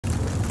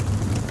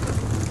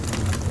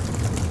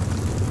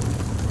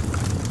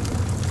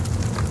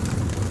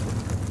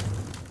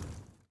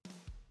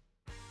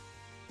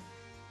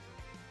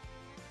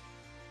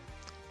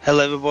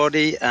Hello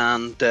everybody,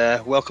 and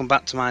welcome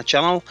back to my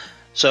channel.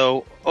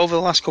 So over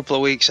the last couple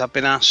of weeks I've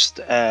been asked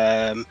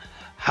how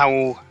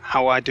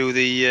I do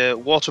the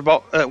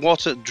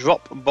water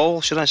drop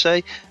ball, should I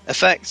say,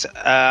 effect.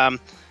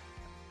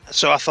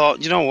 So I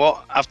thought, you know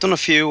what, I've done a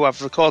few,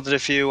 I've recorded a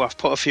few, I've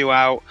put a few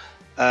out,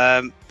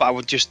 but I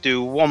would just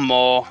do one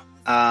more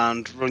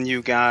and run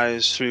you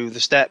guys through the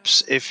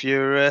steps if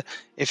you're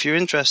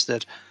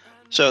interested.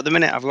 So at the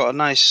minute I've got a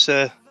nice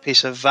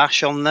piece of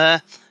vash on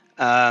there.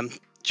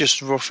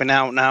 Just roughing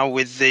out now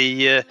with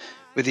the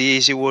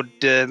Easy Wood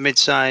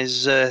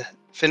mid-size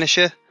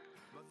finisher.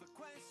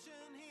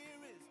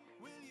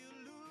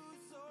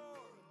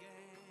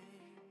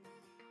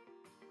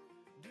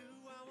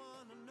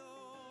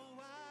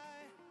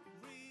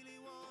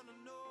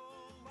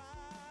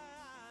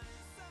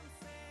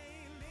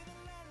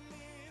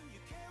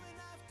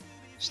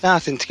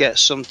 Starting to get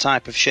some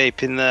type of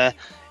shape in there.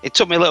 It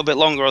took me a little bit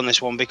longer on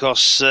this one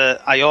because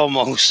I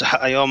almost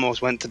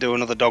went to do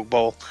another dog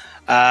bowl.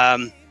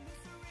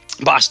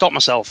 But I stopped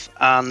myself,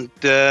 and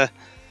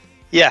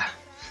yeah,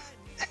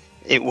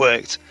 it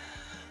worked.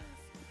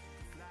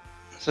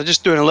 So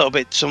just doing a little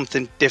bit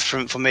something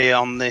different for me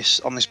on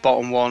this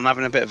bottom one,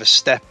 having a bit of a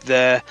step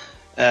there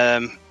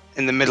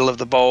in the middle of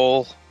the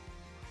bowl.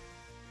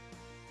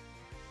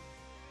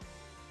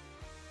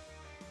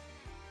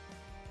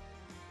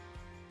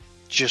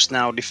 Just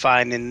now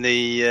defining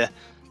the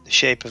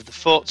shape of the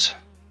foot.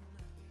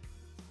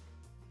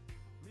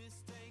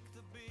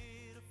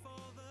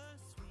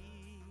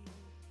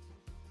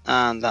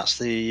 And that's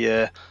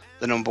the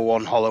number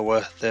one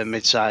hollower, the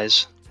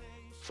mid-size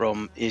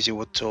from Easy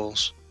Wood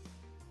Tools.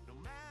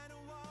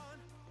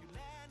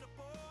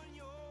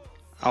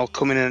 I'll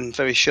come in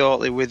very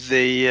shortly with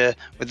the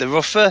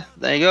rougher.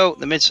 There you go,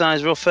 the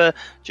mid-size rougher.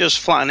 Just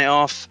flatten it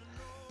off,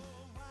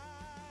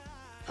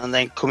 and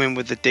then come in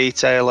with the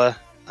detailer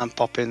and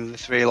pop in the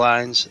 3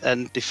 lines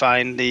and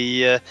define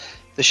the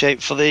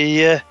shape for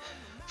the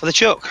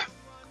chuck.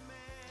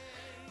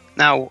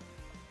 Now,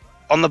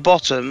 on the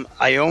bottom,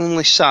 I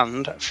only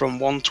sand from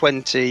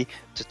 120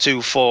 to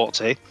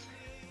 240.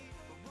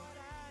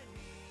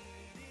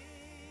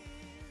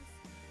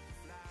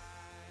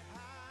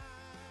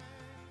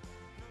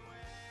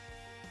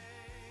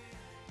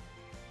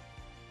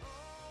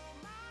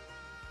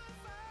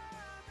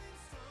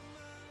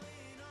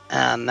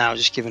 And now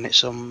just giving it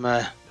some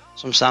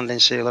sanding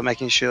sealer,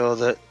 making sure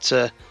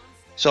that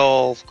it's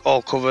all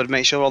covered,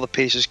 make sure all the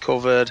pieces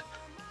covered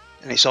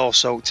and it's all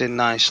soaked in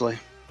nicely.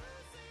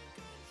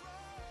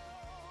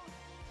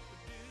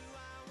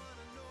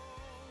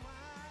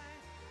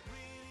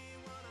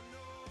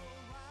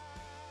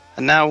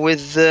 And now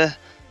with the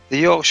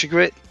Yorkshire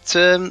Grit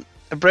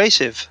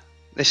abrasive.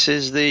 This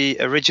is the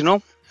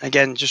original.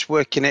 Again, just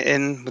working it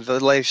in with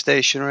the lathe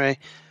stationery.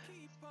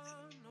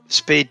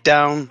 Speed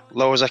down,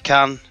 low as I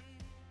can,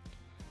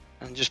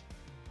 and just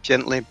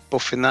gently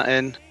buffing that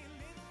in.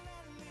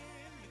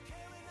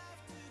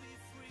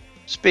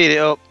 Speed it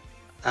up,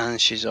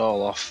 and she's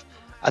all off.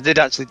 I did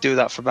actually do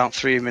that for about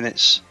 3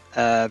 minutes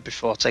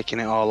before taking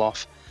it all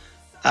off.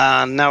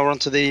 And now we're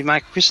onto the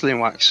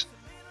microcrystalline wax.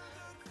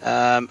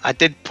 I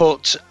did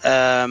put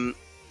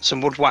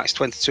some Wood Wax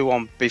 22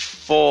 on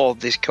before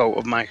this coat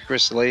of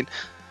microcrystalline,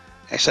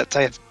 except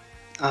I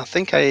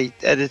think I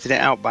edited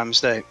it out by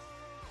mistake.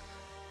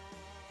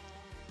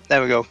 There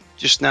we go,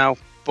 just now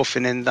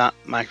buffing in that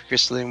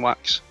microcrystalline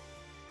wax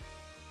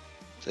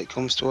so it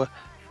comes to a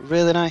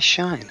really nice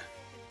shine,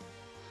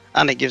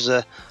 and it gives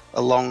a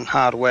long,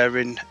 hard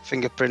wearing,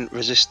 fingerprint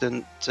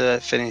resistant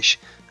finish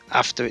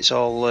after it's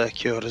all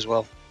cured as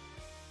well.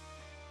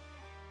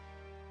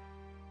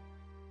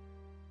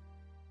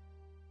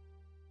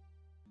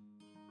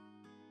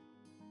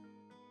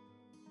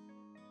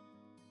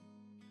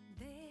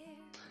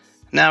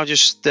 Now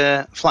just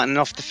flattening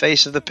off the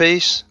face of the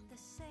piece.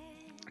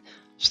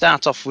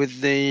 Start off with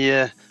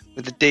the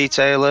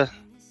detailer.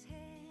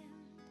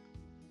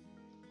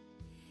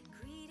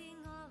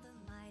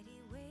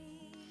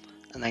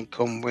 And then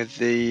come with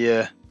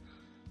the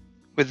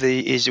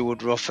Easy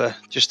Wood rougher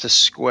just to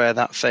square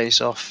that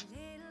face off.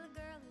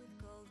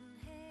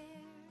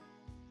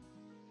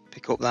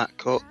 Pick up that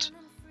cut.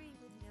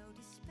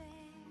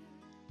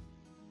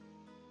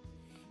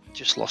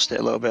 Just lost it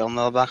a little bit on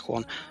the back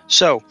one.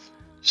 So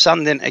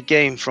sanding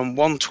again from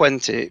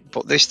 120,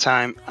 but this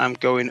time I'm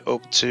going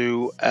up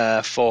to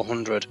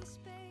 400.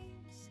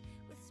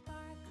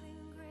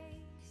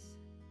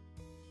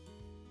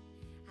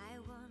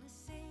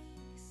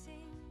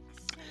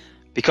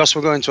 Because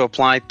we're going to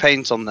apply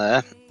paint on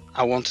there,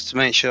 I wanted to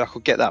make sure I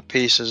could get that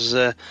piece as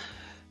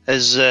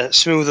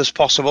smooth as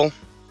possible.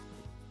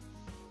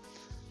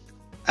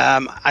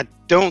 I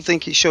don't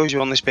think it shows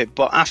you on this bit,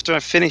 but after I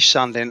finish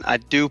sanding, I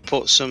do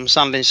put some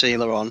sanding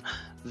sealer on.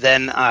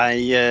 Then I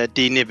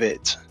denib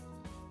it.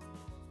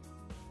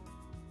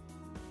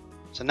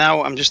 So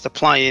now I'm just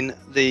applying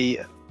the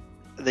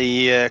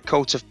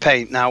coat of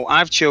paint. Now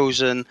I've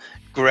chosen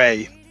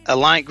grey, a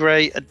light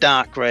grey, a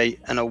dark grey,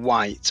 and a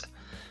white.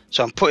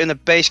 So I'm putting the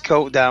base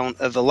coat down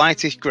of the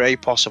lightest grey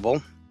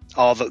possible,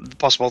 or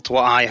possible to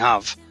what I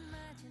have.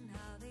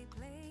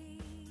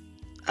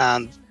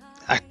 and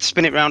I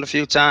spin it around a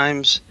few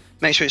times,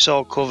 make sure it's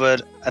all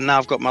covered, and now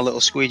I've got my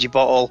little squeegee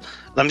bottle.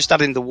 I'm just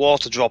adding the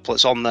water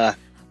droplets on there,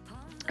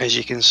 as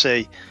you can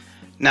see.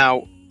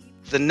 Now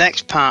the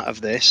next part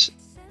of this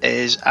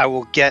is I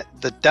will get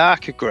the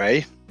darker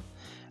grey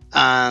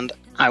and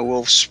I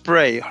will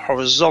spray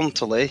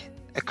horizontally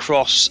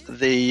across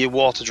the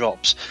water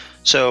drops,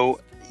 so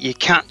you're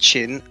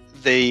catching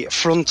the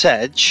front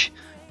edge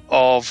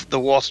of the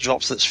water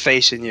drops that's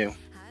facing you,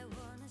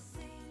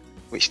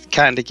 which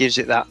kind of gives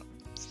it that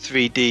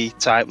 3D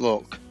type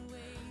look,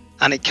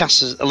 and it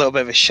casts a little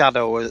bit of a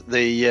shadow at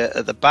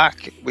the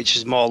back, which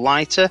is more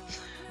lighter.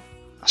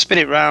 I spin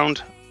it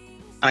round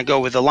and I go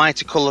with the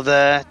lighter colour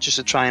there just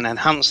to try and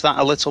enhance that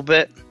a little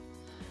bit.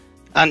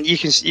 And you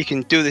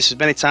can do this as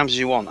many times as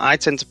you want. I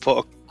tend to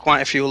put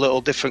quite a few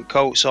little different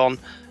coats on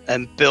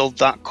and build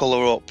that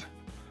colour up.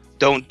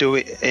 I don't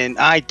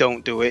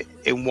do it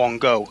in one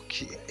go.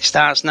 It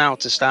starts now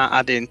to start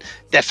adding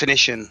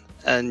definition,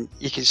 and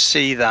you can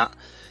see that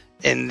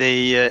in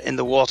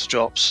the water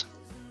drops.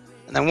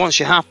 And then once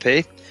you're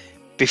happy,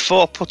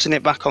 before putting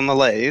it back on the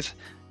lathe,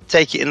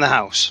 take it in the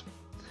house.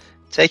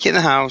 Take it in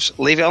the house,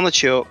 leave it on the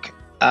chuck,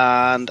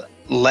 and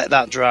let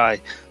that dry.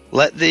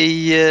 Let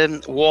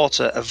the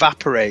water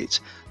evaporate.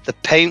 The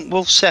paint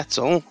will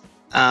settle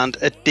and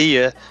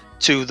adhere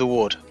to the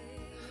wood.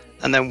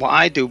 And then what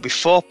I do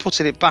before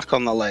putting it back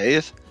on the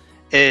lathe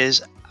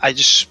is I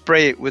just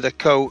spray it with a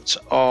coat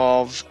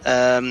of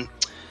clear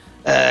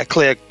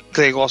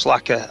gloss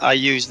lacquer. I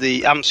use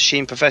the Hampshire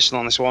Sheen Professional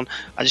on this one.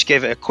 I just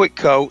gave it a quick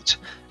coat.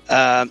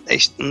 I'm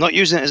not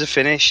using it as a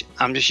finish,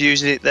 I'm just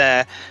using it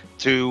there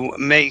to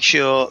make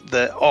sure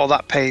that all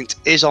that paint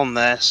is on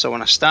there, so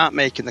when I start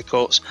making the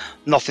cuts,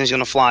 nothing's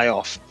going to fly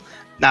off.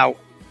 Now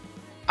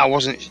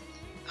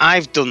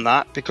I've done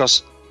that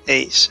because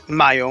it's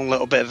my own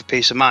little bit of a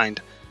peace of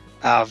mind.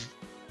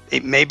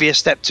 It may be a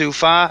step too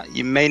far,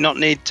 you may not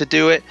need to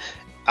do it,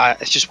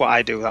 it's just what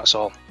I do, that's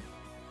all.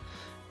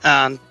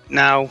 And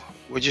now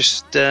we're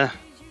just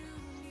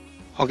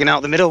hogging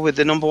out the middle with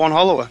the number 1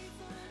 hollower.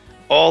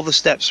 All the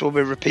steps will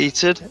be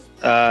repeated,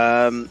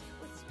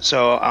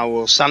 so I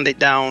will sand it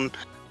down,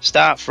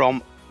 start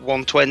from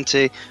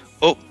 120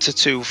 up to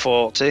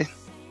 240.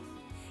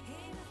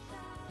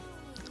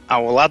 I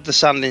will add the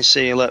sanding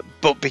sealer,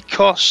 but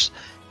because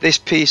this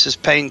piece is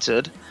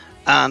painted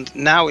and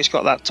now it's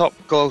got that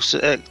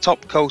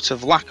top coat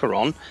of lacquer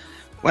on,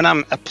 when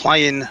I'm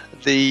applying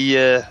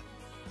the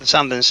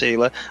sanding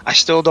sealer, I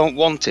still don't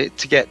want it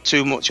to get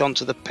too much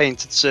onto the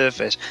painted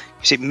surface,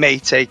 because it may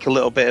take a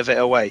little bit of it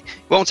away.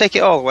 It won't take it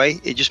all away,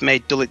 it just may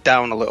dull it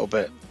down a little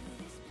bit.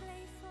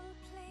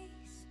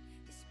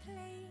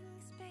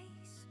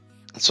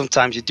 And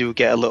sometimes you do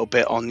get a little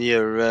bit on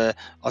your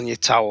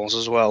towels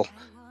as well.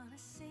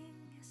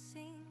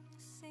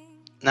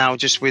 Now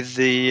just with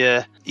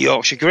the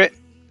Yorkshire Grit,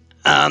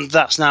 and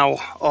that's now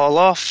all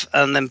off,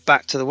 and then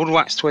back to the wood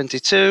wax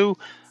 22.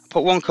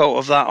 Put 1 coat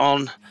of that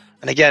on.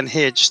 And again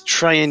here, just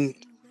trying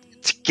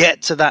to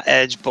get to that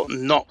edge but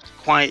not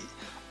quite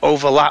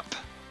overlap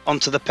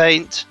onto the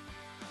paint,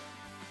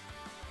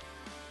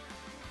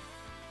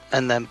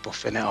 and then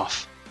buffing it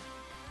off.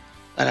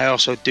 And I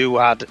also do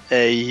add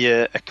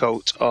a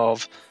coat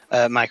of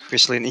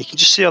microcrystalline. You can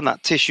just see on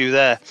that tissue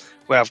there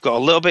where I've got a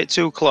little bit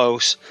too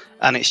close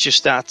and it's just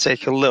started to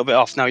take a little bit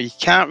off. Now you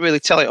can't really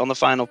tell it on the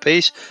final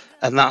piece,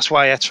 and that's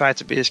why I try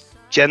to be as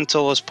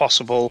gentle as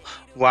possible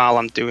while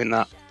I'm doing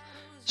that.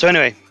 So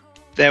anyway,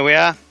 there we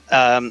are.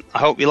 I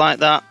hope you like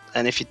that,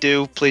 and if you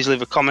do, please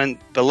leave a comment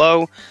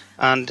below,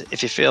 and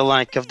if you feel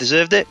like I've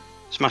deserved it,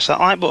 smash that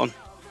like button.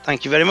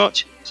 Thank you very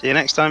much. See you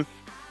next time.